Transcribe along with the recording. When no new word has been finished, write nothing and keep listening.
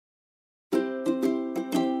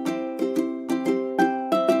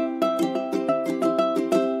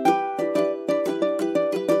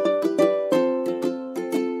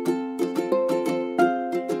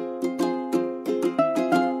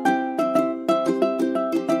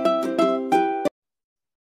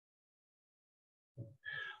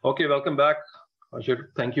Okay, welcome back, Ashir.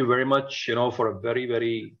 Thank you very much, for a very,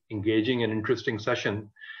 very engaging and interesting session.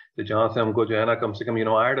 जहाँ से हमको जो है ना कम से कम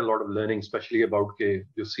I had a lot of learning, especially about के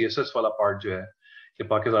जो CSS वाला part जो है कि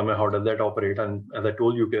Pakistan में how does that operate, and as I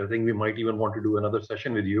told you, I think we might even want to do another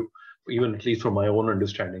session with you, even at least from my own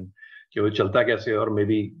understanding, कि वो चलता कैसे, or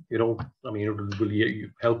maybe it will be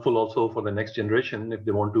helpful also for the next generation if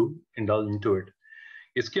they want to indulge into it.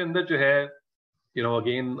 इसके अंदर जो है,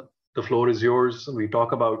 again, the floor is yours. We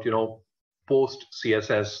talk about, post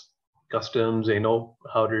CSS customs,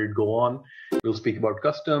 how did it go on? We'll speak about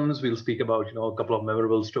customs. We'll speak about, a couple of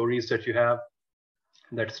memorable stories that you have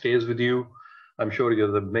that stays with you. I'm sure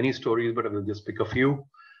you have many stories, but I will just pick a few.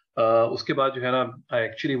 Uske baad jo hai na, I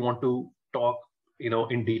actually want to talk,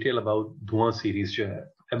 in detail about Dhواں series, jo hai,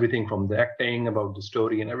 everything from the acting, about the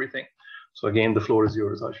story and everything. So again, the floor is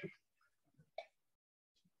yours, Ashir.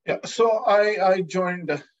 Yeah, so I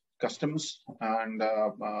joined customs and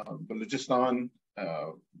Balochistan.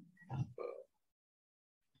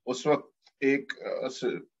 उस वक्त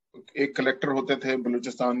एक collector होते थे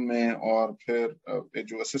बलूचिस्तान में, और फिर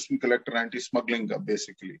जो assistant collector anti smuggling का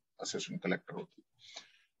बेसिकली असिस्टेंट कलेक्टर होती,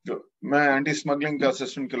 जो मैं एंटी स्मगलिंग का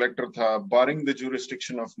असिस्टेंट कलेक्टर था, barring the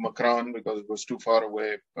jurisdiction of Makran because it was to far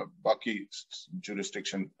away, बाकी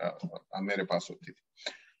ज्यूरिसडिक्शन मेरे पास होती थी,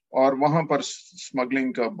 और वहां पर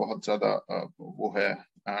स्मगलिंग का बहुत ज्यादा वो है,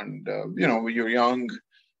 and you are young,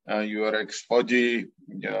 you are ex-Fauji,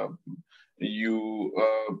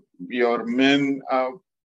 your men,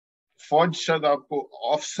 फौज शायद आपको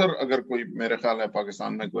ऑफिसर, अगर कोई मेरे ख्याल है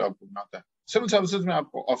पाकिस्तान में कोई आपको बनाता है, सिविल सर्विसेज में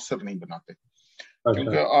आपको ऑफिसर नहीं बनाते,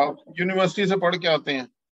 क्योंकि आप यूनिवर्सिटी से पढ़ के आते हैं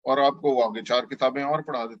और आपको आगे 4 किताबें और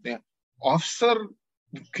पढ़ा देते हैं। ऑफिसर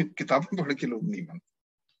किताबें पढ़ के लोग नहीं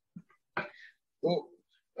बनते, तो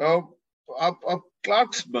आप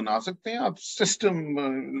क्लर्क्स बना सकते हैं, आप सिस्टम,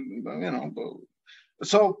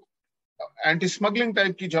 So, anti-smuggling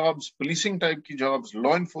type की jobs, policing type की jobs,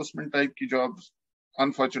 law enforcement type की jobs,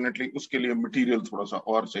 unfortunately उसके लिए material थोड़ा सा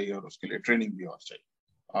और चाहिए, और उसके लिए training भी और चाहिए।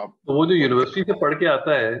 तो वो जो यूनिवर्सिटी से पढ़ के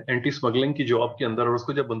आता है एंटी स्मगलिंग की जॉब के अंदर, और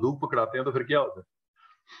उसको जब बंदूक पकड़ाते हैं तो फिर क्या होता है?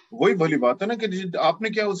 वही भली बात है ना कि आपने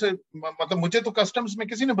क्या उसे, मतलब मुझे तो कस्टम्स में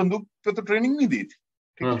किसी ने बंदूक पे तो ट्रेनिंग नहीं दी थी,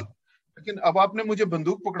 ठीक है, लेकिन अब आपने मुझे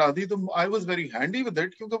बंदूक पकड़ा दी तो I was very handy with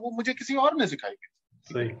it, क्योंकि वो मुझे किसी और ने सिखाई थी।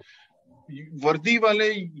 वर्दी वाले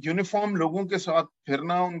यूनिफॉर्म लोगों के साथ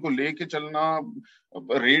फिरना, उनको लेके चलना,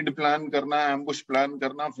 रेड प्लान करना, एम्बुश प्लान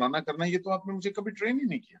करना, फलाना करना, ये तो आपने मुझे कभी ट्रेन ही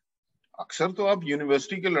नहीं किया। अक्सर तो आप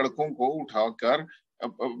यूनिवर्सिटी के लड़कों को उठाकर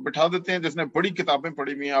बिठा देते हैं जिसने बड़ी किताबें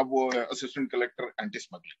पढ़ी हुई हैं, अब वो assistant collector anti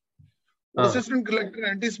smuggling, assistant collector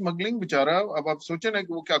anti smuggling बेचारा, अब आप सोचे ना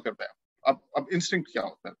कि वो क्या करता है। अब इंस्टिंक्ट क्या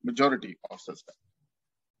होता है मेजॉरिटी ऑफिसर्स का,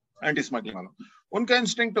 एंटी स्मगलिंग वालों, उनका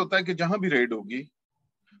इंस्टिंक्ट होता है कि जहां भी रेड होगी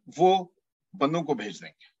वो बंदों को भेज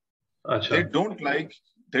देंगे। अच्छा। They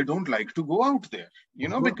don't like to go out there,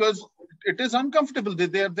 because it is uncomfortable.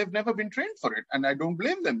 They've never been trained for it, and I don't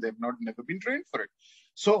blame them. They've never been trained for it.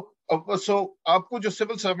 So आपको जो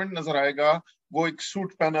सिविल सर्वेंट नजर आएगा, वो एक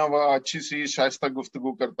suit पहना हुआ, अच्छी सी शाइस्ता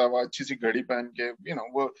गुफ्तगू करता हुआ, अच्छी सी घड़ी पहन के,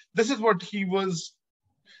 वो this is what he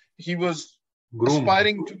was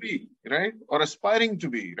aspiring to be, right? Or aspiring to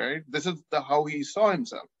be, right? This is how he saw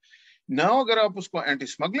himself. Now अगर आप उसको एंटी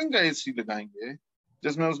स्मगलिंग का एसी लगाएंगे,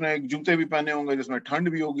 जिसमें उसने एक जूते भी पहने होंगे, जिसमें ठंड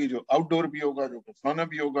भी होगी, जो आउटडोर भी होगा, जो फलाना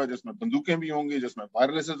भी होगा, जिसमें बंदूकें भी होंगी, जिसमें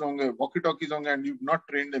वायरलेसेस होंगे, वॉकी टॉकीज होंगे, and you've not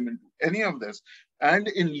trained them into any of this. And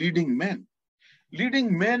in leading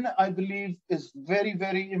men I believe is very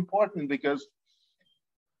very important, because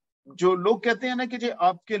जो लोग कहते हैं ना कि जो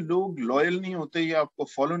आपके लोग लॉयल नहीं होते या आपको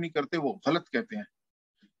फॉलो नहीं करते, वो गलत कहते हैं।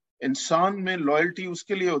 इंसान में लॉयल्टी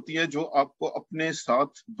उसके लिए होती है जो आपको अपने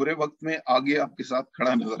साथ बुरे वक्त में आगे आपके साथ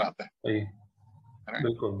खड़ा नजर आता है,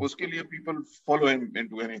 right? उसके लिए people follow him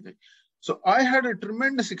into anything. So I had a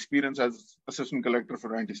tremendous experience as assistant collector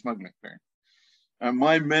for anti-smuggling, right? And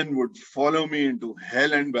my men would follow me into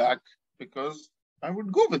hell and back because I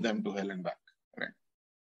would go with them to hell and back, right?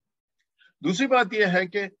 दूसरी बात यह है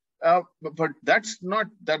कि but that's not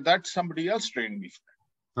that somebody else trained me for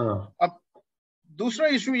that. अब दूसरा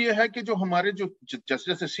issue ये है कि जो हमारे जो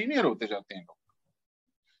जैसे जैसे सीनियर होते जाते हैं लोग,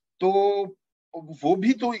 तो वो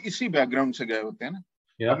भी तो इसी बैकग्राउंड से गए होते हैं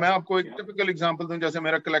ना। अब मैं आपको एक टिपिकल एग्जांपल दूं, जैसे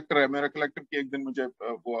मेरा कलेक्टर की एक दिन मुझे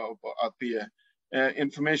वो आती है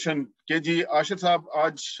इंफॉर्मेशन कि जी आशिर साहब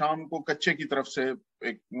आज शाम को कच्चे की तरफ से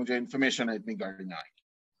एक मुझे इंफॉर्मेशन है, इतनी गाड़ियां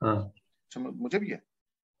आएंगी। मुझे भी है,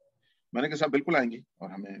 मैंने कहा साहब बिल्कुल आएंगी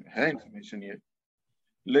और हमें है इंफॉर्मेशन ये,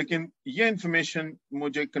 लेकिन ये इंफॉर्मेशन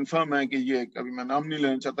मुझे कंफर्म है कि ये, अभी मैं नाम नहीं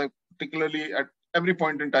लेना चाहता, particularly at every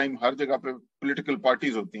point in time हर जगह पे पॉलिटिकल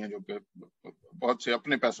पार्टीज होती हैं जो कि बहुत से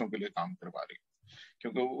अपने पैसों के लिए काम करवा रही है,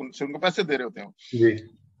 क्योंकि उनसे उनको पैसे दे रहे होते हैं जी।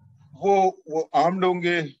 वो आर्म्ड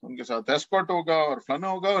होंगे, उनके साथ एस्कॉर्ट होगा और फलाना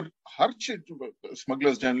होगा, और हर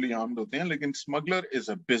स्मगलर्स जनरली आर्म्ड होते हैं, लेकिन smuggler is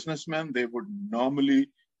a businessman, they would normally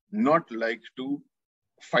not like to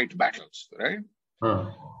fight battles, right?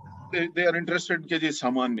 They are interested कि जी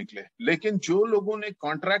सामान निकले। लेकिन जो लोगों ने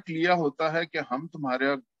कॉन्ट्रैक्ट लिया होता है कि हम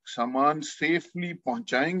तुम्हारा सामान सेफली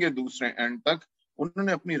पहुंचाएंगे दूसरे एंड तक,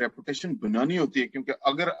 उन्होंने अपनी रेपुटेशन बनानी होती है, क्योंकि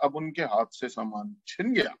अगर अब उनके हाथ से सामान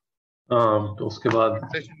छिन गया तो उसके बाद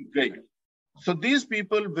गई। So these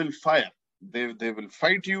people will fire, they will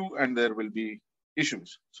fight you and there will be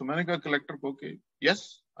issues. So मैंने कहा कलेक्टर को कि yes,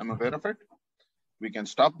 I'm aware of it, we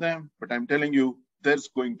can stop them, but I'm telling you there's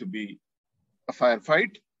going to be a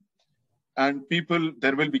firefight and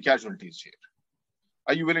there will be casualties here.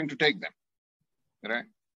 Are you willing to take them?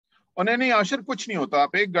 Right? और नहीं आशिर कुछ नहीं होता,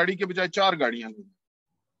 आप एक गाड़ी के बजाय 4 गाड़ियां लो।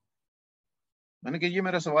 मैंने कहा ये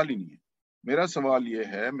मेरा सवाल ही नहीं है, मेरा सवाल ये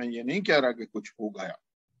है, मैं ये नहीं कह रहा कि कुछ हो गया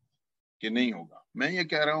कि नहीं होगा, मैं ये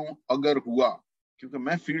कह रहा हूं अगर हुआ, क्योंकि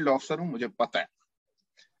मैं फील्ड ऑफिसर हूं, मुझे पता है,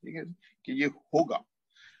 ठीक है, कि ये होगा।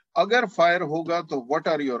 अगर फायर होगा तो what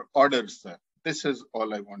are your orders sir, this is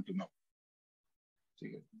all I want to know,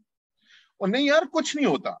 ठीक है। और नहीं यार कुछ नहीं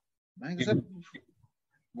होता, मैं sir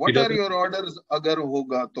what are your orders अगर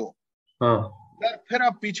होगा तो। यार फिर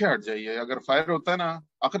आप पीछे हट जाइए, अगर फायर होता है ना,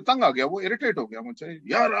 आखिर तंग आ गया, वो इरिटेट हो गया मुझसे,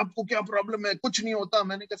 यार आपको क्या प्रॉब्लम है, कुछ नहीं होता।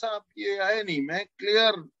 मैंने कहा साहब ये आए नहीं, मैं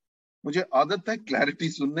क्लियर, मुझे आदत है क्लैरिटी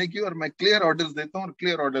सुनने की, और मैं क्लियर ऑर्डर्स देता हूँ और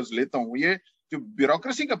क्लियर ऑर्डर्स लेता हूँ। ये जो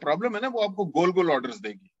ब्यूरोक्रेसी का प्रॉब्लम है ना, वो आपको गोल गोल ऑर्डर्स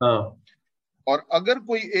देगी। और अगर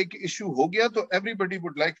कोई एक इश्यू हो गया तो everybody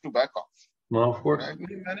would like to back of.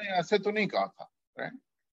 मैंने ऐसे तो नहीं कहा था, राइट?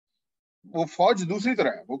 वो फौज दूसरी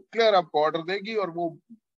तरह है, वो क्लियर आपको ऑर्डर देगी, और वो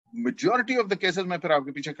मेजॉरिटी ऑफ द केसेस में फिर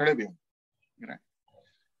आपके पीछे खड़े भी हूँ, राइट?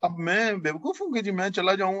 अब मैं बेवकूफ हूँ कि जी मैं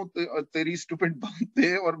चला जाऊं तेरी स्टूपिड बात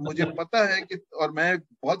पे, और मुझे पता है कि, और मैं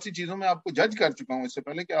बहुत सी चीजों में आपको जज कर चुका हूं इससे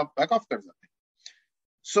पहले कि आप बैक ऑफ कर जाते हैं।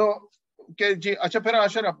 सो कि जी अच्छा फिर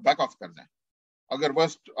आशर आप बैक ऑफ कर दें, अगर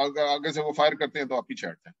बस अगर आगे से वो फायर करते हैं तो आप पीछे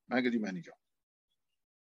हटते हैं। मैं जी मैं नहीं जाऊँ,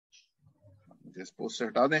 मुझे इस पोस्ट से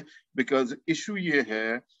हटा दें, बिकॉज इशू ये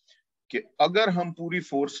है कि अगर हम पूरी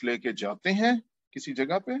फोर्स लेके जाते हैं किसी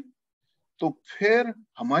जगह पे, तो फिर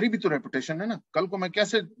हमारी भी तो रेपुटेशन है ना। कल को मैं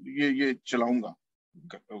कैसे ये चलाऊंगा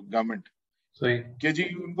गवर्नमेंट, कि जी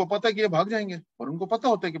उनको पता है कि ये भाग जाएंगे, और उनको पता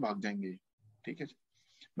होता है कि भाग जाएंगे, ठीक है।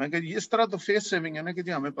 मैं कह इस तरह तो फेस सेविंग है ना, कि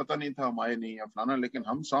जी हमें पता नहीं था, हम आए नहीं या फलाना, लेकिन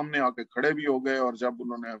हम सामने आके खड़े भी हो गए, और जब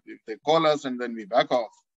उन्होंने call us and then we back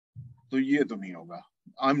of, तो ये तो नहीं होगा।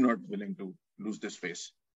 I am not willing to lose this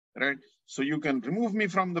face, right? So you can remove me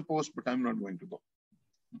from the post, but I am not going to go.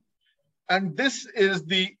 And this is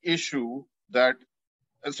the issue that,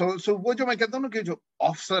 so वो जो मैं कहता हूँ ना कि जो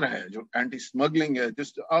officer है, जो एंटी स्मगलिंग है,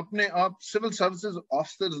 जिस आपने आप सिविल सर्विसेज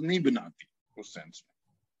ऑफिसर्स नहीं बनाती उस सेंस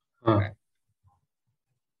में,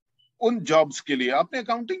 उन जॉब्स के लिए आपने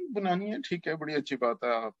अकाउंटिंग बनानी है, ठीक है, बड़ी अच्छी बात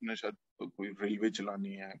है। आपने शायद कोई रेलवे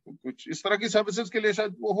चलानी है, कुछ इस तरह की सर्विसेज के लिए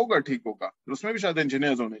शायद वो होगा, ठीक होगा, उसमें भी शायद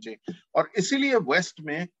इंजीनियर्स होने चाहिए। और इसीलिए वेस्ट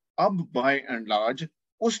में अब बाय एंड लार्ज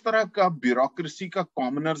उस तरह का ब्यूरोक्रेसी का,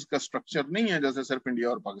 कॉमनर्स का स्ट्रक्चर नहीं है जैसे सिर्फ इंडिया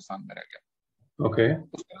और पाकिस्तान में रह गया।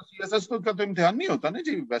 उस तरह सीएसएस का तो इम्तिहान नहीं होता ना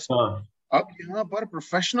जी वेस्ट में। अब यहाँ पर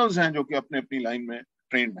प्रोफेशनल्स हैं जो कि अपने अपनी लाइन में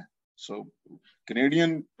ट्रेंड है। सो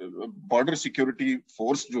कैनेडियन बॉर्डर सिक्योरिटी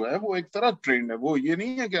फोर्स जो है वो एक तरह ट्रेंड है। वो ये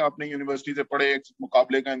नहीं है कि आपने यूनिवर्सिटी से पढ़े, एक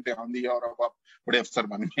मुकाबले का इम्तिहान दिया और अब आप बड़े अफसर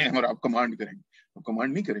बन गए हैं और आप कमांड करेंगे। तो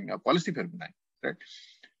कमांड नहीं करेंगे, आप पॉलिसी फिर बनाएंगे, right?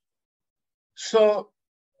 So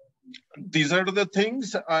these are the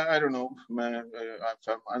things. I don't know if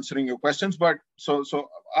I'm answering your questions, but so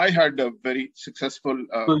I had a very successful.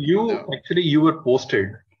 So you were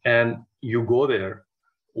posted and you go there.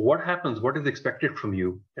 What happens? What is expected from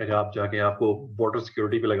you? अगर आप जाके आपको border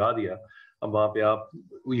security पे लगा दिया, अब वहाँ पे आप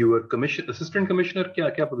you were assistant commissioner,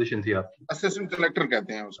 क्या position थी आपकी? Assistant collector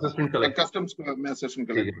कहते हैं उसको। Assistant collector. Customs में assistant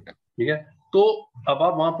collector कहते हैं। ठीक है। तो अब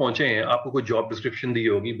आप वहाँ पहुँचे हैं, आपको कोई job description दी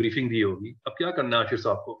होगी, briefing दी होगी। अब क्या करना है आशिर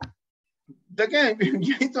साहब को? देखें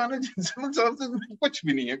यही तो है ना, सिविल सर्विसेज में कुछ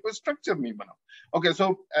भी नहीं है, कोई स्ट्रक्चर नहीं बना। Okay, so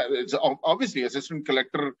obviously assistant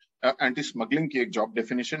collector anti smuggling की एक जॉब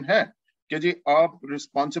डेफिनेशन है कि जी आप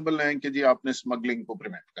रिस्पॉन्सिबल हैं कि जी आपने स्मगलिंग को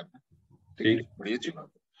प्रिवेंट करना, ठीक है, बड़ी अच्छी बात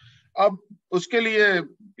है। अब उसके लिए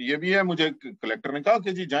ये भी है, मुझे कलेक्टर ने कहा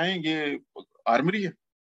कि जी जाएं, ये आर्मरी है,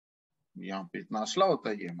 यहाँ पे इतना असला होता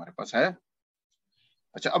है, ये हमारे पास है।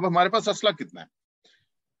 अच्छा, अब हमारे पास असला कितना है?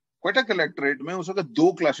 क्वेटा कलेक्ट्रेट में उस वक्त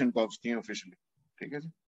 2 क्लाशनकोव्स थी ऑफिशियली, ठीक है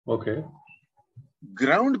जी। ओके।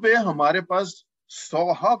 ग्राउंड पे हमारे पास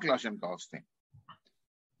 100 क्लाशनकोव्स थे,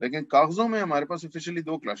 लेकिन कागजों में हमारे पास ऑफिशियली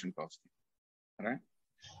 2 क्लाशनकोव्स थी, राइट?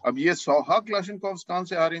 अब ये 100 क्लाशनकोव्स कहां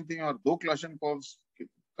से आ रही थी और 2 क्लाशनकोव्स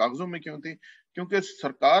कागजों में क्यों थी? क्योंकि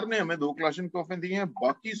सरकार ने हमें 2 क्लाशनकोवें दी हैं,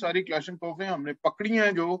 बाकी सारी क्लाशनकोवें हमने पकड़ी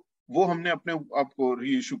हैं जो वो हमने अपने आप को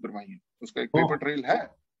री इशू करवाई है, उसका एक पेपर ट्रेल है।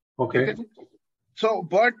 ओके।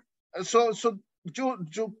 सो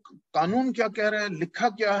जो कानून क्या कह रहा है, लिखा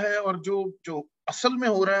क्या है, और जो असल में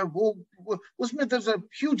हो रहा है वो उसमें there's a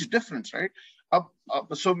huge difference, right?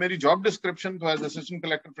 अब सो मेरी जॉब डिस्क्रिप्शन तो एज असिस्टेंट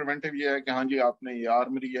कलेक्टर प्रिवेंटिव ये है कि हाँ जी आपने ये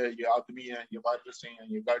आर्मरी है, ये आदमी है, ये वायरसेस हैं,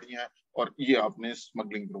 ये गाड़ियां हैं, और ये आपने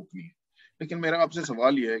स्मगलिंग रोकनी है। लेकिन मेरा आपसे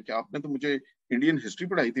सवाल ये है कि आपने तो मुझे इंडियन हिस्ट्री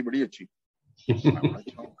पढ़ाई थी बड़ी अच्छी, मैं बड़ा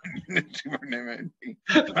अच्छा हूँ इंडियन हिस्ट्री पढ़ने में,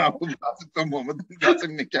 मैं आपको बता सकता हूँ मोहम्मद बिन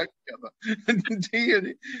कासिम ने क्या किया था। ठीक है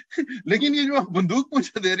जी, लेकिन ये जो आप बंदूक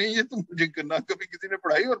मुझे दे रहे हैं ये तो मुझे ना कभी किसी ने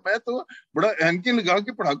पढ़ाई, और मैं तो बड़ा एंके लगा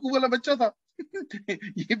के पढ़ाकू वाला बच्चा था।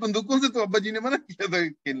 ये बंदूकों से तो अब्बा जी ने मना किया था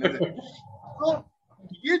खेलने से। तो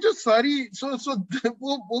ये जो सारी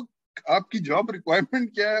वो आपकी जॉब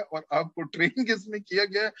रिक्वायरमेंट क्या है और आपको ट्रेन किसमें किया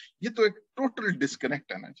गया है, ये तो एक टोटल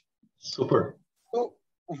डिस्कनेक्ट है ना जी। सुपर। तो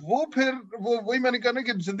वो फिर वही मैंने कहा ना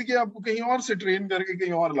कि जिंदगी आपको कहीं और से ट्रेन करके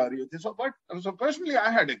कहीं और ला रही होती है। So personally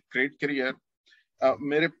I had a great career.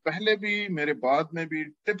 मेरे पहले भी मेरे बाद में भी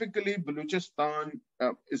typically Balochistan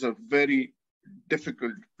is a very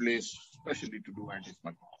difficult place specially to do anti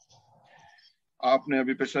smuggling. आपने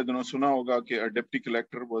अभी पिछले दिनों सुना होगा कि अ deputy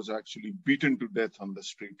collector was actually beaten to death on the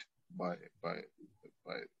street by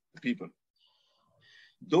people.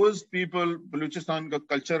 Those people, Balochistan का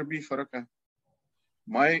कल्चर भी फर्क है।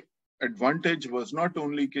 My advantage was not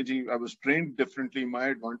only कि जी I was trained differently, my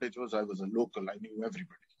advantage was I was a local, I knew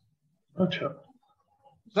everybody. अच्छा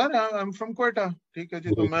sir I'm from Quetta, ठीक है जी,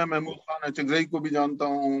 तो मैं महमूद खान अचगज़ई को भी जानता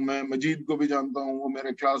हूँ, मैं मजीद को भी जानता हूँ, वो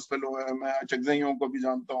मेरे क्लास फेलो है, मैं अचगज़ईयों को भी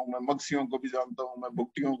जानता हूँ, मैं मक्सियों को भी जानता हूँ, मैं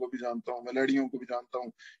बुकटियों को भी जानता हूँ, मैं लड़ियों को भी जानता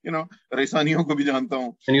हूँ, you know, रेसानियों को भी जानता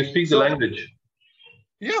हूँ। Can you speak the language?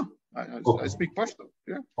 Yeah, I speak Pashto.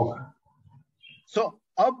 Yeah. Okay. So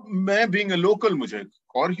अब मैं being a local मुझे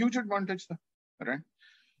एक और huge advantage था, right?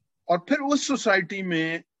 और फिर उस सोसाइटी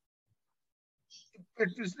में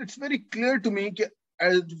it's very clear to me कि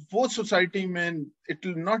वो सोसाइटी में it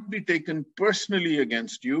will not be taken personally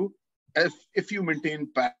against you if you maintain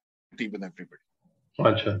parity with everybody.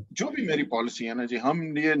 अच्छा, जो भी मेरी पॉलिसी है ना जी,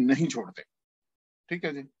 हम ये नहीं छोड़ते, ठीक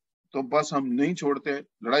है जी, तो बस हम नहीं छोड़ते,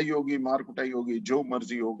 लड़ाई होगी, मार कुटाई होगी, जो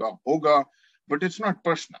मर्जी होगा, but it's not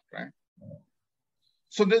personal, right?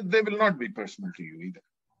 So they will not be personal to you either.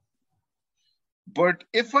 But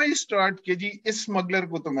if I start कि जी इस स्मगलर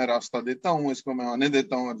को तो मैं रास्ता देता हूँ, इसको मैं आने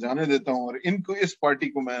देता हूँ और जाने देता हूँ, और इनको इस पार्टी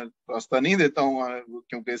को मैं रास्ता नहीं देता हूँ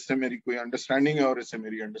क्योंकि इससे मेरी कोई अंडरस्टैंडिंग है और इससे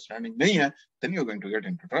मेरी अंडरस्टैंडिंग नहीं है, then you're going to get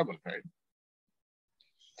into trouble, right?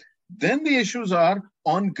 Then the issues are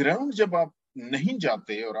on ground. जब आप नहीं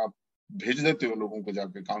जाते और आप भेज देते हो लोगों को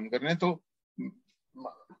जाके काम करने, तो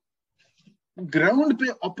ग्राउंड पे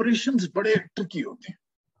ऑपरेशंस बड़े ट्रिकी होते हैं।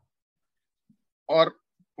 और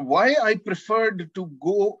why I preferred to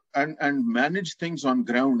go and manage things on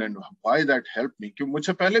ground and why that helped me, क्योंकि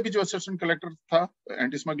मुझसे पहले भी जो असिस्टेंट कलेक्टर था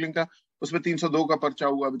एंटी स्मगलिंग का, उसमें 302 का पर्चा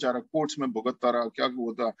हुआ, बेचारा कोर्ट्स में भुगतता रहा, क्या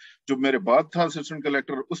होता। जो मेरे बाद था असिस्टेंट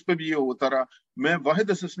कलेक्टर, उस पे भी ये होता रहा। मैं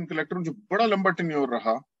वाहिद असिस्टेंट कलेक्टर हूँ जो बड़ा लंबा टेन्योर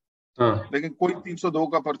रहा, लेकिन कोई 302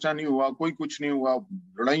 का पर्चा नहीं हुआ, कोई कुछ नहीं हुआ।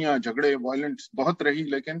 लड़ाइयाँ झगड़े वायलेंस बहुत रही,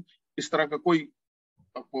 लेकिन इस तरह का कोई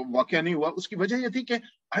वाकया नहीं हुआ। उसकी वजह ये थी कि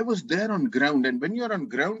I was there on ground, and when you are on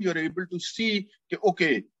ground you are able to सी कि ओके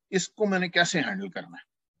इसको मैंने कैसे हैंडल करना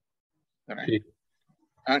है, right?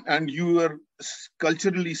 And you are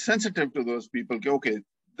culturally sensitive to those people कि okay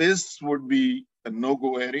this would be a no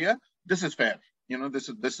go area, this is fair, you know, this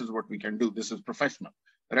is what we can do, this is professional,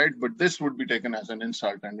 right? But this would be taken as an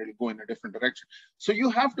insult and it'll go in a different direction. So you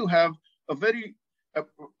have to have a very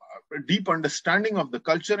deep understanding of the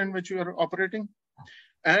culture in which you are operating,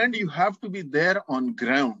 and you have to be there on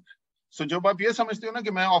ground. So जब आप ये समझते हो ना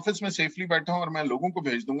कि मैं office में safely बैठा हूं और मैं लोगों को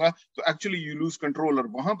भेज दूंगा, तो एक्चुअली यू लूज कंट्रोल, और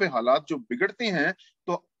वहां पे हालात जो बिगड़ते हैं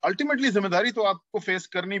तो अल्टीमेटली जिम्मेदारी तो आपको फेस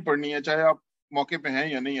करनी पड़नी है, चाहे आप मौके पे हैं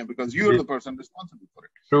या नहीं है, because you are the person responsible for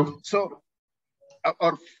it. सो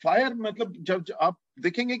और फायर मतलब जब आप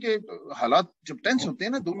देखेंगे कि हालात जब टेंस होते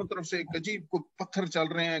हैं ना, दोनों तरफ से एक अजीब को पत्थर चल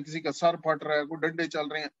रहे हैं, किसी का सर फट रहा है, कोई डंडे चल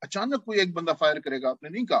रहे हैं, अचानक कोई एक बंदा फायर करेगा, आपने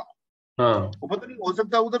नहीं कहा, वो पता नहीं, हो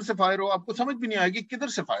सकता है उधर से फायर हो, आपको समझ भी नहीं आएगी किधर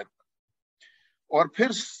से फायर हो, और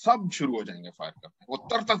फिर सब शुरू हो जाएंगे फायर करने, वो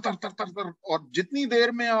तर तर तर तर तर तर, और जितनी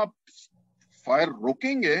देर में आप फायर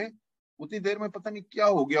रोकेंगे उतनी देर में पता नहीं क्या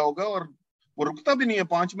हो गया होगा, और वो रुकता भी नहीं है,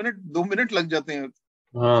 5 मिनट 2 मिनट लग जाते हैं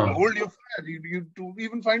hold your fire, you to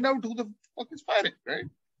even find out who the fuck is firing, right?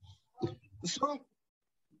 So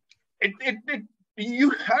it you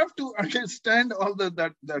have to understand all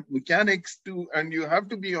that mechanics too, and you have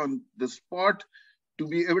to be on the spot to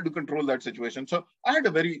be able to control that situation. So I had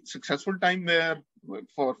a very successful time there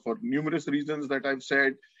for numerous reasons that I've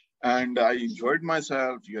said, and I enjoyed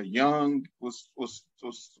myself. You're young,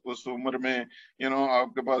 उस उम्र में, you know,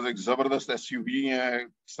 आपके पास एक जबरदस्त SUV है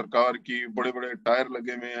सरकार की, बड़े बड़े टायर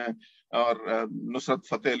लगे हुए हैं, और नुसरत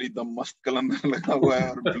फतेह अली द मस्त कलंदर लगा हुआ है,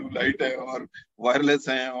 और ब्लू लाइट है, और वायरलेस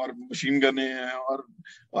है, और मशीन गने हैं,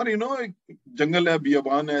 और you know, जंगल है,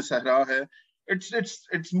 बियाबान है, सहरा है.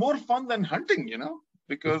 It's more fun than hunting, you know,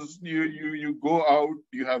 because you go out,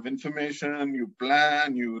 you have information, you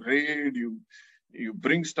plan, you raid, you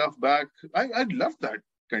bring stuff back. I love that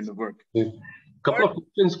kind of work. Couple of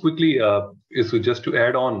questions quickly, is just to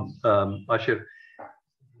add on, Ashir.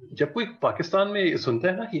 जब कोई पाकिस्तान में सुनता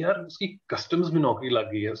है ना कि यार उसकी customs में नौकरी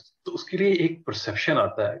लग गई है, तो उसके लिए एक परसेप्शन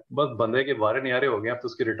आता है, बस बंदे के बारे नियारे हो गए, अब तो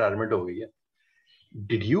उसकी रिटायरमेंट हो गई है.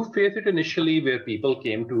 Did you face it initially where people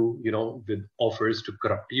came to, you know, with offers to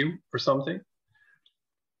corrupt you or something?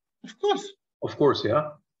 Of course. Of course,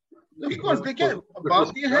 yeah. Of course. देखिए,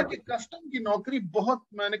 बात ये है कि कस्टम की नौकरी बहुत,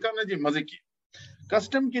 मैंने कहा ना जी, मजे की.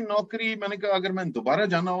 कस्टम की नौकरी, मैंने कहा अगर मैं दोबारा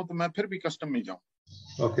जाना हो तो मैं फिर भी कस्टम में जाऊं.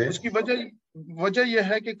 Okay. उसकी वजह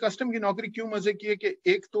यह है कि कस्टम की नौकरी क्यों मजे की है कि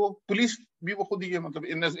एक तो पुलिस भी वो खुद ही है, मतलब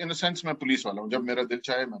इन अ सेंस मैं पुलिस वाला हूँ. जब मेरा दिल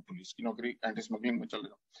चाहे मैं पुलिस की नौकरी, एंटी स्मगलिंग में चले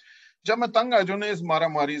जाऊँ. जब मैं तंग आ जाऊं ना इस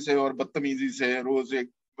मारामारी से और बदतमीजी से, रोज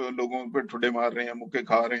एक लोगों पे ठुड्डे मार रहे हैं, मुक्के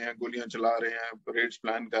खा रहे हैं, गोलियां चला रहे हैं, रेड्स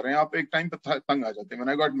प्लान कर रहे हैं, आप एक टाइम पे तंग आ जाते हैं.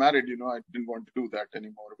 When I got married, you know, I didn't want to do that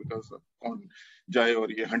anymore because कौन जाए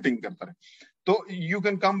और ये हंटिंग करता रहे. तो you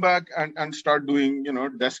can come back and start doing, you know,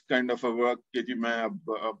 desk kind of a work कि जी मैं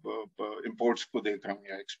अब imports को देख रहा हूँ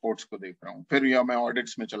या exports को देख रहा हूँ, फिर या मैं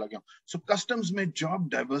audits में चला गया. So customs में job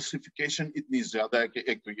diversification इतनी ज्यादा है कि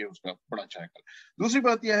एक तो ये उसका बड़ा अच्छा है. दूसरी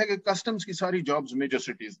बात यह है कि customs की सारी jobs major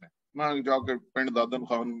cities में, मैं जाकर पिंड दादन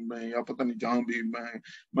खान में या पता नहीं जहाँ भी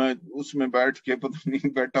मैं उसमें बैठ के पता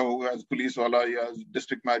नहीं बैठा होगा एज पुलिस वाला या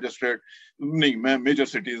डिस्ट्रिक्ट मैजिस्ट्रेट, नहीं, मैं मेजर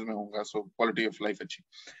सिटीज में होऊंगा. सो क्वालिटी ऑफ लाइफ अच्छी.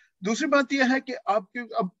 दूसरी बात यह है कि आपके,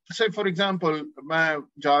 अब से फॉर एग्जांपल मैं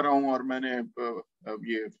जा रहा हूँ और मैंने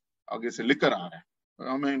ये आगे से लिकर आ रहा है,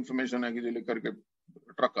 हमें इंफॉर्मेशन है कि ये लिकर के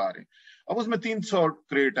ट्रक आ रहे हैं. अब उसमें 300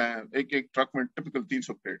 क्रेट हैं, एक ट्रक में टिपिकल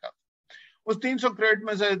 300 क्रेट आते हैं. उस 300 क्रेट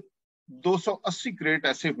में से 280 क्रेट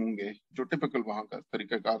ऐसे होंगे, जो टिपिकल वहां का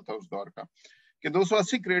तरीकाकार था उस दौर का, कि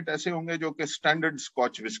 280 क्रेट ऐसे होंगे जो कि स्टैंडर्ड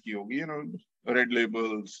स्कॉच विस्की होगी, you know, red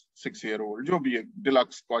labels, 6 year old, जो भी एक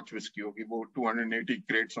डिलक्स स्कॉच विस्की होगी, वो 280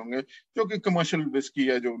 क्रेट्स होंगे जो कि कमर्शियल विस्की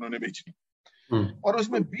है जो उन्होंने बेचनी. और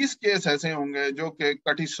उसमें 20 केस ऐसे होंगे जो कि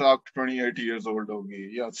कटी साक 28 ईयर्स ओल्ड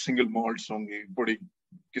होगी, या सिंगल मॉल्ट्स होंगी बड़ी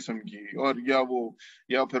किस्म की, और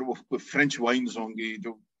या फिर वो कोई फ्रेंच वाइन्स होंगी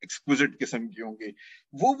जो एक्सक्विजिट किस्म की होंगी.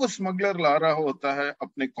 वो स्मगलर ला रहा होता है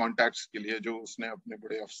अपने कॉन्टैक्ट्स के लिए, जो उसने अपने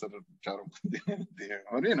बड़े अफसर चारों को दिए,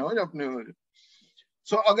 और यू नो अपने.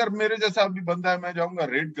 सो अगर मेरे जैसा अभी बंदा है, मैं जाऊंगा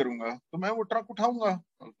रेड करूंगा, तो मैं वो ट्रक उठाऊंगा.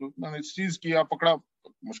 मैंने इस चीज किया, पकड़ा,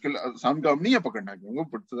 मुश्किल आसान काम नहीं है पकड़ना,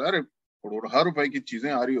 क्योंकि अरे करोड़ों रुपए की चीजें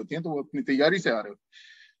आ रही होती हैं, तो वो अपनी तैयारी से आ रहे होते.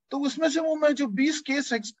 तो उसमें से वो मैं जो 20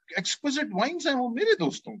 केस एक्सक्विजिट वाइन्स हैं वो मेरे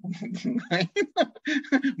दोस्तों को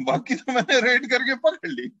बाकी तो मैंने रेड करके पकड़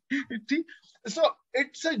ली. ठीक. So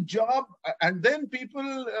it's a job, and then people,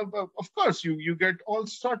 of course, you get all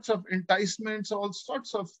sorts of enticements, all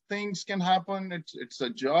sorts of things can happen. It's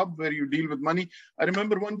a job where you deal with money. I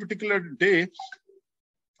remember one particular day,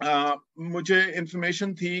 मुझे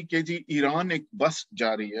information थी कि जी Iran एक बस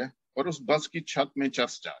जा रही है और उस बस की छत में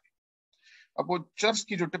चर्स जा रही है. अब वो चर्स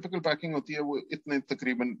की जो टिपिकल पैकिंग होती है वो इतने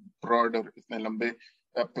तकरीबन ब्रॉड और इतने लंबे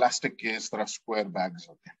प्लास्टिक के इस तरह स्क्वायर बैग्स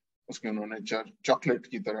होते हैं. उसके उन्होंने चॉकलेट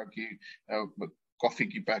की तरह की कॉफी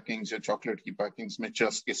की पैकिंग्स या चॉकलेट की पैकिंग्स में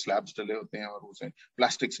चर्स के स्लैब्स डले होते हैं और उसे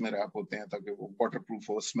प्लास्टिक्स में रैप होते हैं ताकि वो वाटर प्रूफ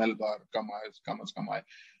हो, स्मेल बार कम आए.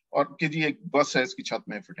 और कि जी एक बस है, इसकी छत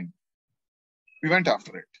में fitting. We went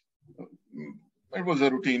after it. It was a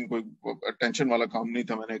routine, कोई टेंशन वाला काम नहीं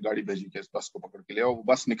था. मैंने गाड़ी भेजी कि इस बस को पकड़ के ले आओ. वो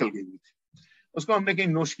बस निकल गई हुई थी. उसको हमने कहीं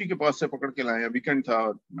नोशकी के पास से पकड़ के लाए. वीकेंड था,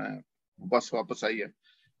 मैं बस वापस आई है.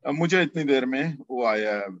 मुझे इतनी देर में वो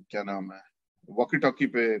आया, क्या नाम है, वॉकी टॉकी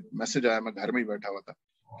पे मैसेज आया. मैं घर में ही बैठा हुआ था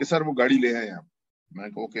कि सर वो गाड़ी ले आए आप. मैं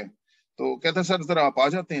कहा ओके. तो कहता सर जरा आप आ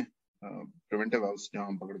जाते हैं प्रिवेंटिव हाउस जहाँ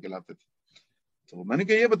हम पकड़ के लाते थे. तो मैंने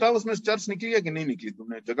कहा ये बताओ उसमें चर्च निकली है कि नहीं निकली,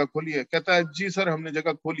 तुमने जगह खोली है? कहता है जी सर हमने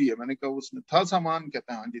जगह खोली है. मैंने कहा उसमें था सामान?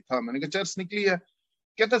 कहता है हाँ जी था. मैंने कहा चर्च निकली है?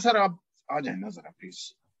 कहता सर आप आ जाए ना जरा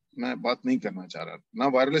प्लीज, मैं बात नहीं करना चाह रहा, ना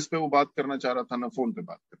वायरलेस पे वो बात करना चाह रहा था, ना फोन पे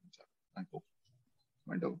बात करना चाह रहा था.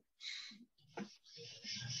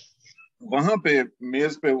 वहां पे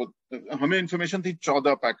मेज पे वो, हमें इंफॉर्मेशन थी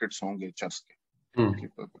 14 पैकेट्स होंगे चर्च के.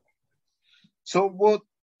 So वो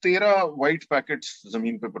 13 white पैकेट्स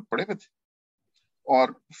जमीन पे पड़े हुए थे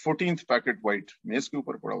और 14th पैकेट व्हाइट मेज के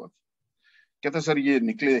ऊपर पड़ा हुआ था। कहता सर ये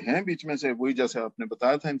निकले हैं बीच में से, वही जैसे आपने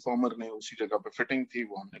बताया था इन्फॉर्मर ने, उसी जगह पे फिटिंग थी,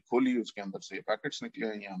 वो हमने खोली, उसके अंदर से ये पैकेट्स निकले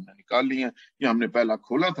हैं, ये हमने निकाल लिए हैं, ये हमने पहला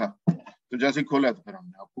खोला था, तो जैसे ही खोला तो फिर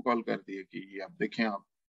हमने आपको कॉल कर दिया कि ये आप देखें आप।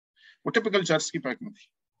 वो टिपिकल चर्च की पैकिंग थी,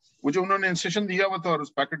 वो जो उन्होंने इंस्ट्रक्शन दिया हुआ था और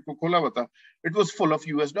उस पैकेट को खोला हुआ था, it was full of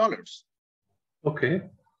US dollars. Okay,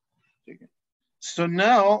 ठीक है। So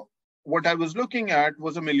now what I was looking at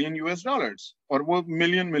was $1 million और वो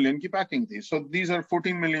million की पैकिंग थी। So these are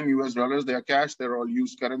 $14 million, they are cash, they're all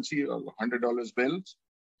used currency, $100 bills।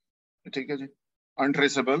 ठीक है जी,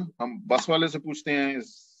 untraceable। हम बस वाले से पूछते हैं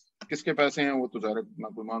किसके पैसे हैं, वो तो ज़ाहिर ना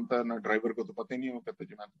कोई मानता है, ना ड्राइवर को तो पता ही नहीं, वो कहते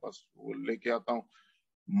जी मैं तो बस वो लेके आता हूँ।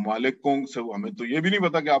 मालिकों से वो हमें तो ये भी नहीं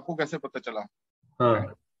पता कि आपको कैसे पता चला।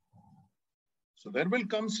 So there will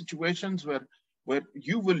come situations where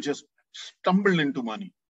you will just stumble into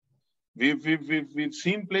money. We've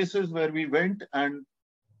seen places where we went and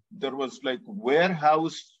there was like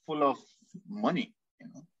warehouse full of money, you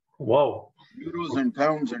know. Wow. Euros and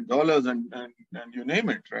pounds and dollars and you name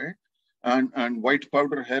it, right? And white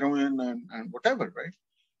powder heroin and whatever, right?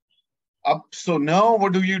 So now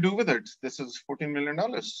what do you do with it? This is $14 million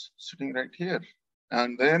sitting right here.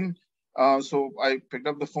 And then so I picked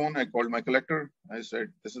up the phone, I called my collector, I said,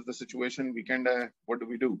 this is the situation, weekend, what do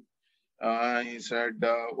we do? He said,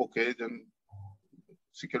 okay, then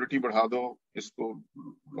security बढ़ा दो, इसको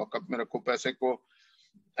lockup में रखो पैसे को,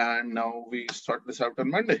 and now we start this out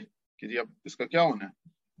on Monday कि जी अब इसका क्या होना है।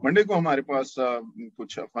 Monday को हमारे पास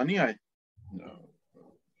कुछ अफवानी आए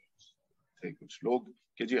थे कुछ लोग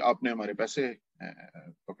कि जी आपने हमारे पैसे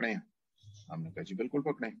पकड़े हैं। हमने कहा जी बिल्कुल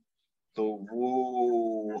पकड़े, तो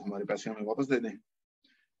वो हमारे पैसे हमें वापस दे दें।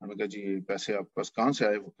 हमने कहा जी पैसे आपके पास कहाँ से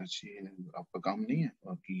आए? वो कहा जी आपका काम नहीं है,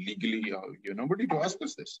 और legally you're nobody to ask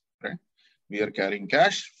us this, right? We are carrying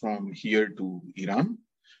cash from here to Iran.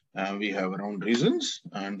 We have our own reasons,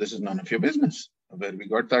 and this is none of your business where we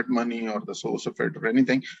got that money or the source of it or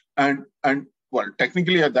anything. And well,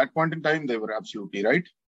 technically at that point in time they were absolutely right,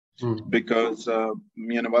 because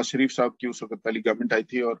मियां नवाज शरीफ साहब की उस वक्त पहली government आई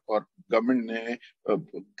थी और government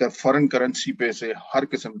ने foreign currency पे से हर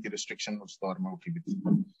किस्म की रिस्ट्रिक्शन उस दौर में उठी हुई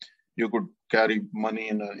थी। You could carry money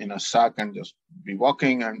in a sack and just be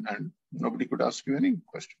walking, and nobody could ask you any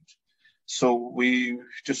questions. So we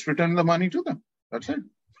just returned the money to them. That's it.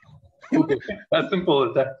 Okay, as simple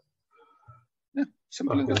as that. Yeah,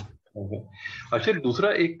 simple as that. Okay. अच्छा,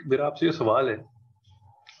 दूसरा एक मेरा आपसे ये सवाल है,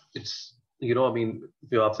 it's you know, I mean,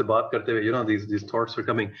 जो आपसे बात करते हुए, you know, these thoughts are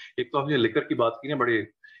coming. एक तो आपने लिकर की बात की ना, बड़े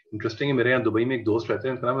इंटरेस्टिंग है। मेरे यहाँ दुबई में एक दोस्त रहते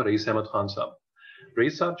हैं, उनका नाम है रईस अहमद खान साहब।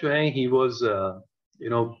 रईस साहब जो हैं, he was you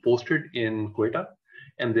know posted in Quetta,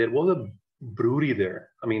 and there was a brewery there.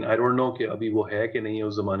 I mean, I don't know कि अभी वो है कि नहीं है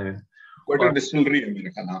उस जमाने में। Quetta distillery है मेरे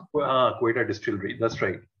ख्याल। हाँ, Quetta distillery, that's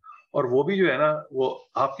right. और वो भी जो है ना, वो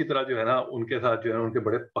आपकी तरह जो है ना, उनके साथ जो है उनके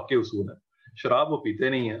बड़े पक्के उसूल हैं। शराब वो पीते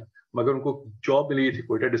नहीं है, मगर उनको जॉब मिली थी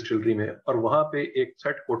क्वेटा डिस्टिलरी में, और वहां पे एक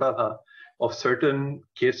सेट कोटा था ऑफ सर्टेन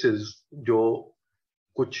केसेस जो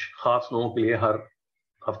कुछ खास लोगों के लिए हर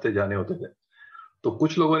हफ्ते जाने होते थे। तो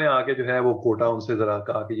कुछ लोगों ने आके जो है वो कोटा उनसे जरा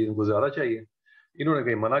कहा कि जी इनको ज्यादा चाहिए, इन्होंने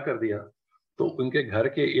कहीं मना कर दिया। तो उनके घर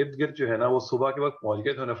के इर्द गिर्द जो है ना, वो सुबह के वक्त पहुंच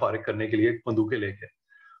गए थे उन्हें फारिग करने के लिए बंदूकें लेके।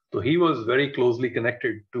 तो he was very closely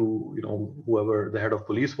connected to, you know, whoever the head of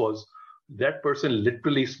police was. That person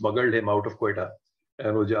literally smuggled him out of Quetta,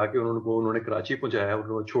 and वो जाके उन्होंने कराची पहुंचाया,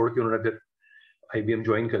 उन्होंने छोड़ के उन्होंने फिर IBM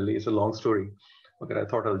ज्वाइन कर ली। It's a long story, but I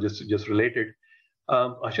thought I'll just relate it.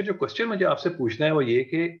 Ashir, जो क्वेश्चन मुझे आपसे पूछना है वो ये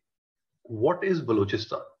कि what is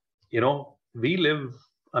Balochistan? You know, we live,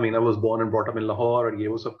 I mean, I was born and brought up in Lahore और ये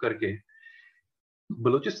वो सब करके,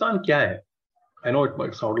 बलूचिस्तान क्या है? I know it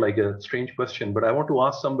might sound like a strange question, but I want to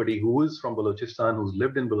ask somebody who is from Balochistan, who's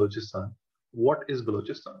lived in Balochistan, what is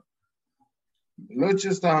Balochistan?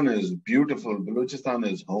 Balochistan is beautiful.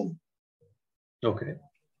 Balochistan is home. Okay.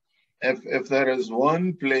 If there is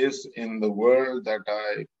one place in the world that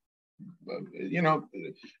I, you know,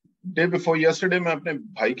 day before yesterday, मैं अपने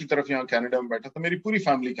भाई की तरफ यहाँ Canada में बैठा था। मेरी पूरी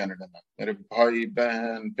फैमिली कनाडा में, मेरे भाई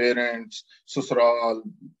बहन, पेरेंट्स, ससुराल,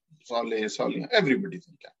 साले सालियाँ, everybody is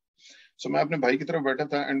in Canada. So मैं अपने भाई की तरफ बैठा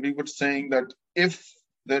था, and we were saying that if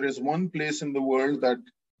there is one place in the world that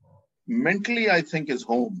mentally I think is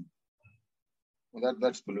home, well,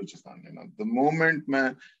 that's Balochistan. You know, the moment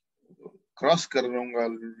मैं cross कर रहूँगा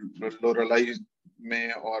लोरलाई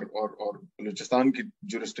में और Balochistan की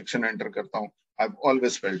jurisdiction enter करता हूँ, I've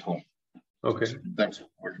always felt home. Okay. So that's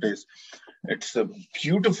what it is. It's a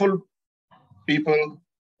beautiful people.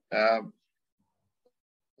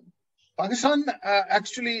 Pakistan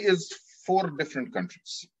actually is 4 different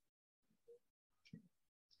countries.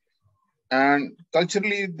 And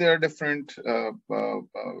culturally they're different,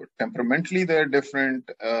 temperamentally they're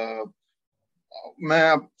different. मैं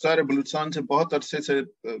सारे बलूचिस्तान से बहुत अरसे से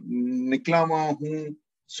निकला हुआ हूँ,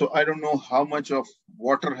 so I don't know how much of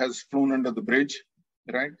water has flown under the bridge,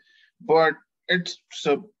 right? But it's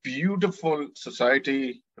a beautiful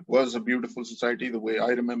society. It was a beautiful society the way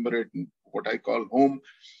I remember it, what I call home.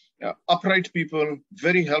 Upright people,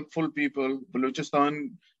 very helpful people.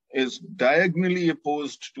 Balochistan is diagonally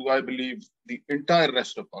opposed to, I believe, the entire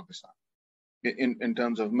rest of Pakistan in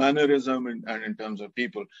terms of mannerism and in terms of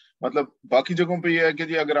people. मतलब बाकी जगहों पे ये है कि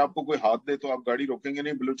जी अगर आपको कोई हाथ दे तो आप गाड़ी रोकेंगे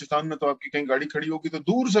नहीं. बलूचिस्तान में तो आपकी कहीं गाड़ी खड़ी होगी तो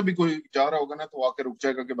दूर से भी कोई जा रहा होगा ना तो आके रुक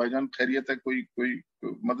जाएगा कि भाईजान खैरियत है, कोई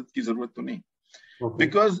मदद की जरूरत तो नहीं.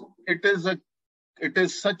 Because it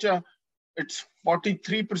is such a, it's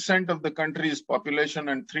 43% of the country's population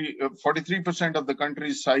and 43% of the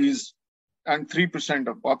country's size and 3%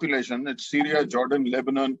 of population. It's Syria, Jordan,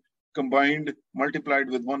 Lebanon combined, multiplied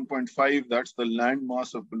with 1.5. That's the land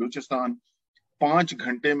mass of Balochistan. 5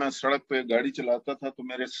 घंटे मैं सड़क पे गाड़ी चलाता था तो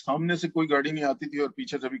मेरे सामने से कोई गाड़ी नहीं आती थी और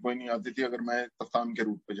पीछे से भी कोई नहीं आती थी अगर मैं तफ्तान के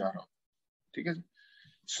रूट पे जा रहा हूँ. ठीक है.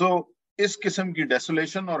 So इस किस्म की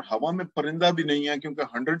डेसोलेशन, और हवा में परिंदा भी नहीं है क्योंकि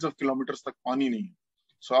hundreds of kilometers तक पानी नहीं है.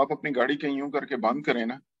 So आप अपनी गाड़ी कहीं यूं करके बंद करें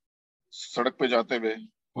ना सड़क पे जाते हुए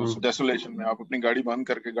उस डेसोलेशन में, आप अपनी गाड़ी बंद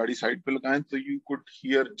करके गाड़ी साइड पे लगाएं तो you could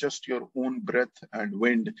hear just your own breath and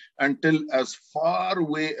wind until as far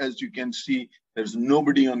away as you can see there's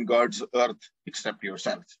nobody on God's earth except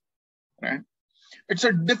yourself, right? It's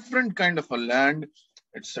a different kind of a land.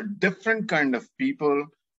 It's a different kind of people.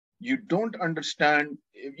 You don't understand,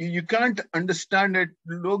 you can't understand it.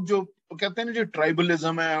 लोग जो कहते हैं ना जो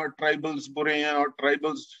tribalism है और tribals बुरे हैं और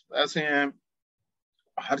ट्राइबल्स ऐसे हैं,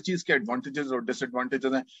 हर चीज के एडवांटेजेस और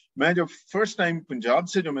डिसएडवांटेजेस हैं. मैं जब फर्स्ट टाइम पंजाब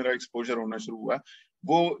से जो मेरा एक्सपोजर होना शुरू हुआ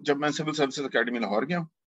वो जब मैं सिविल सर्विसेज एकेडमी लाहौर गया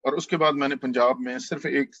और उसके बाद मैंने पंजाब में सिर्फ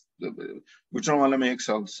एक गुजरांवाला में 1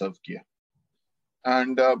 साल सर्व किया.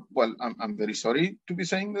 And well, I'm very sorry to be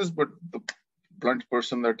saying this, but the blunt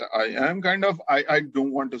person that I am, I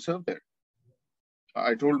don't want to serve there.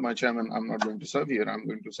 I told my chairman, I'm not going to serve here. I'm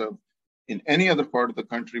going to serve in any other part of the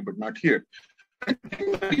country, but not here. I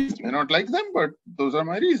may not like them, but those are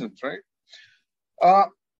my reasons, right?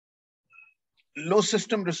 Low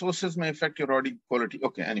system resources may affect your audit quality.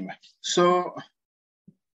 Okay, anyway. So,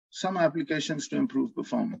 some applications to improve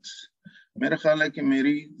performance. मेरा ख्याल है कि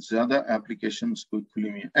मेरी ज्यादा applications कोई खुली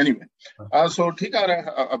हुई है. एनीवे, सो ठीक आ रहा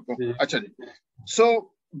है आपको. अच्छा जी. सो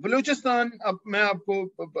बलूचिस्तान, अब मैं आपको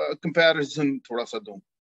कंपैरिजन थोड़ा सा दूं.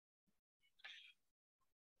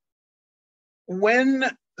 व्हेन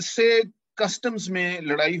से कस्टम्स में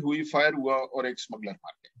लड़ाई हुई, फायर हुआ और एक स्मगलर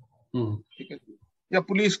मार गया, ठीक है, या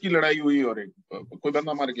पुलिस की लड़ाई हुई और एक कोई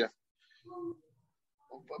बंदा मार गया,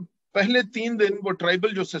 पहले 3 दिन वो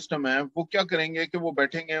ट्राइबल जो सिस्टम है वो क्या करेंगे कि वो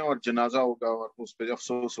बैठेंगे और जनाजा होगा और उस पर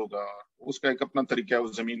अफसोस होगा. उसका एक अपना तरीका है,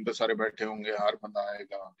 उस जमीन पे सारे बैठे होंगे, हर बंदा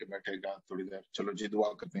आएगा के बैठेगा थोड़ी देर, चलो जी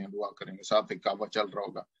दुआ करते हैं, दुआ करेंगे, साथ एक कहवा चल रहा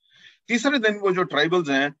होगा. तीसरे दिन वो जो ट्राइबल्स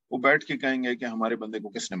हैं वो बैठ के कहेंगे कि हमारे बंदे को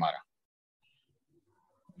किसने मारा,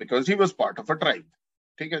 because he was part of a tribe.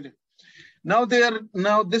 ठीक है जी.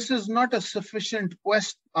 Now this is not a sufficient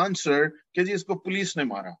answer कि जी इसको पुलिस ने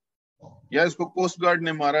मारा या इसको कोस्ट गार्ड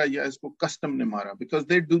ने मारा या इसको कस्टम ने मारा, because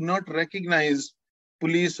they do not recognize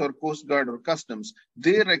police और कोस्ट गार्ड और कस्टम्स.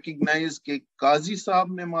 they recognize कि काजी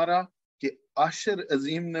साहब ने मारा, कि आशिर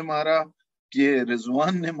अजीम ने मारा, कि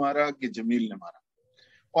रिजवान ने मारा, कि जमील ने मारा,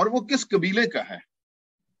 और वो किस कबीले का है,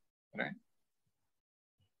 right?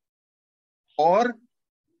 और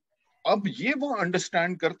अब ये वो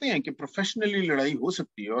अंडरस्टैंड करते हैं कि प्रोफेशनली लड़ाई हो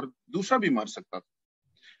सकती है और दूसरा भी मार सकता था,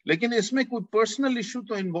 लेकिन इसमें कोई पर्सनल इशू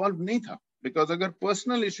तो इन्वॉल्व नहीं था. बिकॉज अगर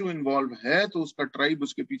पर्सनल इशू इन्वॉल्व है तो उसका ट्राइब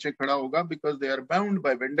उसके पीछे खड़ा होगा, because they are bound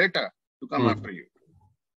by vendetta to come after you,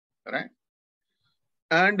 right?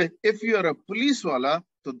 And if you are a police वाला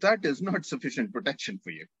तो that is not sufficient protection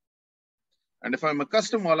for you. And if I am a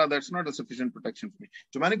custom वाला that's not a sufficient protection for me.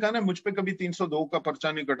 जो मैंने कहा ना, मुझ पे कभी 302 का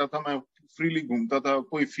पर्चा नहीं कटा था, मैं फ्रीली घूमता था,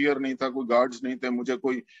 कोई फियर नहीं था, कोई गार्ड्स नहीं थे, मुझे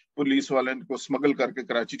कोई पुलिस वाले को स्मगल करके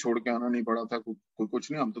कराची छोड़ के आना नहीं पड़ा था, कोई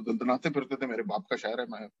कुछ नहीं. हम तो दंदनाते फिरते थे, मेरे बाप का शहर है,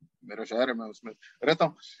 मेरा शहर है, मैं उसमें रहता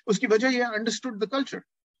हूँ. उसकी वजह ये अंडरस्टूड द कल्चर.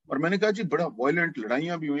 और मैंने कहा जी बड़ा वायलेंट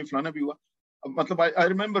लड़ाइयां भी हुई, फलाना भी हुआ. मतलब I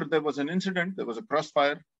remember there was an incident, there was a cross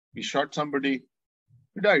fire, he shot somebody,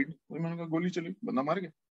 he died. मैंने कहा गोली चली, बंदा मार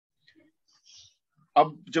गया.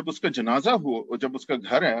 अब जब उसका जनाजा हुआ, जब उसका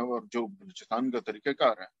घर है और जो बलूचिस्तान का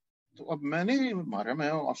तरीक़ाकार है, तो अब मैंने मारा, मैं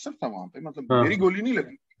अफसर था वहां पे, मतलब मेरी गोली नहीं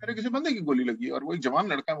लगी, मेरे किसी बंदे की गोली लगी और वो एक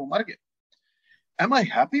जवान लड़का है वो मर गया. Am I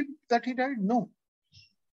happy that he died? No.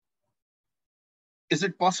 Is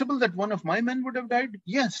it possible that one of my men would have died?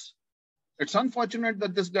 Yes. It's unfortunate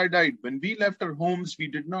that this guy died. When we left our homes, we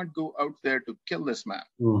did not go out there to kill this man.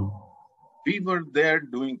 We were there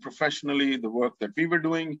doing professionally the work that we were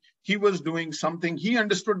doing. He was doing something. He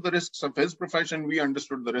understood the risks of his profession. We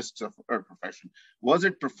understood the risks of our profession. Was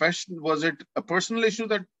it profession? Was it a personal issue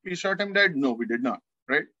that we shot him dead? No, we did not.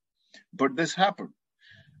 Right? But this happened.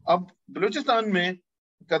 अब बलूचिस्तान में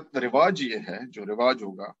का रिवाज ये है, जो रिवाज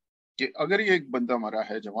होगा कि अगर ये एक बंदा मरा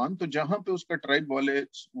है जवान, तो जहां पे उसका ट्राइब वाले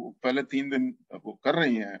पहले 3 दिन वो कर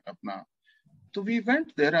रही हैं अपना, तो we went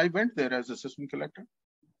there, I went there as assistant collector,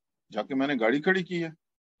 जाके मैंने गाड़ी खड़ी की है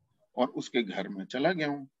और उसके घर में चला गया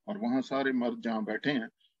हूँ, और वहां सारे मर्द जहाँ बैठे हैं,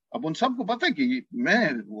 अब उन सबको पता है कि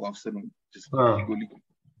मैं वो अफसर हूँ जिसकी गोली,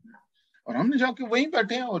 और हमने जाके वहीं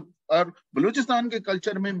बैठे हैं, और बलूचिस्तान के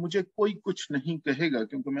कल्चर में मुझे कोई कुछ नहीं कहेगा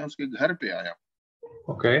क्योंकि मैं उसके घर पे आया।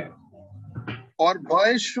 Okay. Or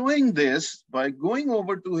by showing this, by going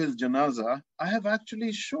over to his janaza, I have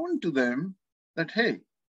actually shown to them that, hey,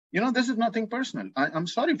 you know, this is nothing personal. I'm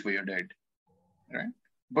sorry for your dad, right?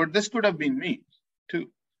 But this could have been me too.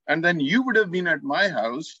 And then you would have been at my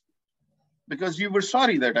house because you were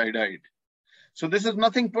sorry that I died. So this is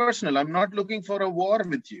nothing personal. I'm not looking for a war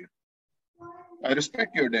with you. I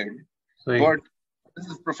respect your dad, but this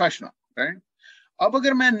is professional, right? अब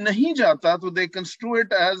अगर मैं नहीं जाता तो they construe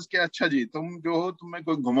it as कि अच्छा जी तुम जो हो, तुम्हें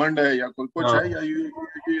कोई घमंड है या कोई कुछ है,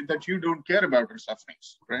 या that you don't care about her sufferings,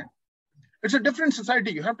 right? It's a different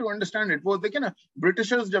society. You have to understand it. वो देखिए ना,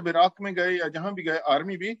 ब्रिटिशर्स जब इराक में गए या जहां भी गए,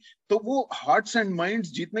 आर्मी भी, तो वो हार्ट्स एंड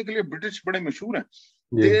माइंड्स जीतने के लिए ब्रिटिश बड़े मशहूर हैं.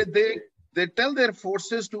 They tell their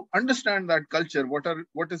forces to understand that culture.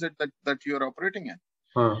 What is it that you are operating in?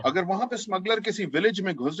 अगर वहां पे स्मगलर किसी विलेज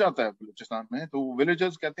में घुस जाता है बलूचिस्तान में, तो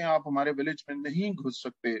विलेजर्स कहते हैं आप हमारे विलेज में नहीं घुस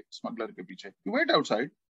सकते स्मगलर के पीछे, यू वेट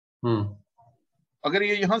आउटसाइड. अगर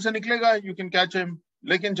ये यहाँ से निकलेगा यू कैन कैच हिम,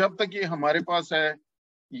 लेकिन जब तक ये हमारे पास है,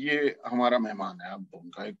 ये हमारा मेहमान है. अब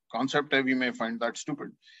उनका एक कॉन्सेप्ट है, we may find that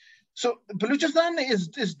stupid. So Balochistan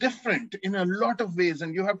is different in a lot of ways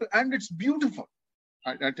and you have to, and it's beautiful.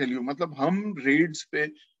 I tell you, मतलब हम रेड्स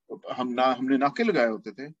पे हमने नाके लगाए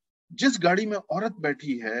होते थे. जिस गाड़ी में औरत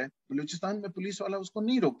बैठी है बलूचिस्तान में, पुलिस वाला उसको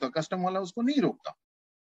नहीं रोकता, कस्टम वाला उसको नहीं रोकता,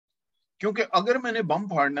 क्योंकि अगर मैंने बम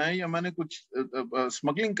फाड़ना है या मैंने कुछ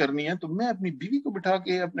स्मगलिंग करनी है, तो मैं अपनी बीवी को बिठा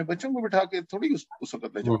के, अपने बच्चों को बिठा के थोड़ी उस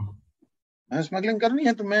वक्त ले जाऊंगा. मैं स्मगलिंग करनी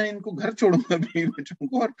है तो मैं इनको घर छोड़ूंगा बीवी बच्चों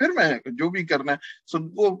को, और फिर मैं जो भी करना है, सो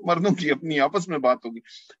वो मर्दों की अपनी आपस में बात होगी.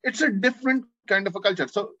 It's a different kind of a culture.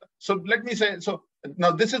 So let me say, so now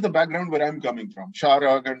this is the background where I'm coming from,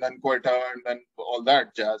 Sharag and then Quetta and then all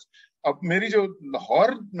that jazz. अब मेरी जो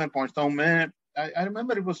लाहौर में पहुंचता हूँ मैं, I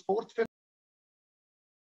remember it was 4th, 5th